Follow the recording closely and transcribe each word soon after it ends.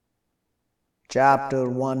Chapter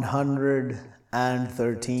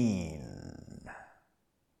 113.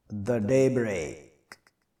 The Daybreak.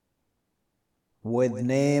 With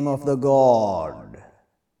name of the God,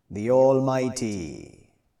 the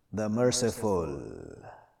Almighty, the Merciful.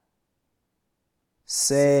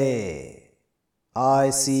 Say,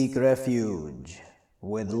 I seek refuge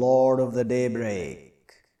with Lord of the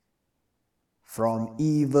Daybreak, from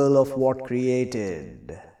evil of what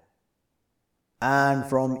created, and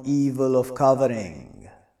from evil of covering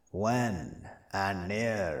when and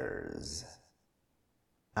nears,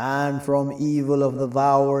 and from evil of the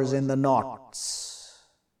vowers in the knots,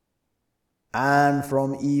 and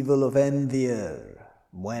from evil of envier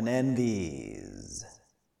when envies,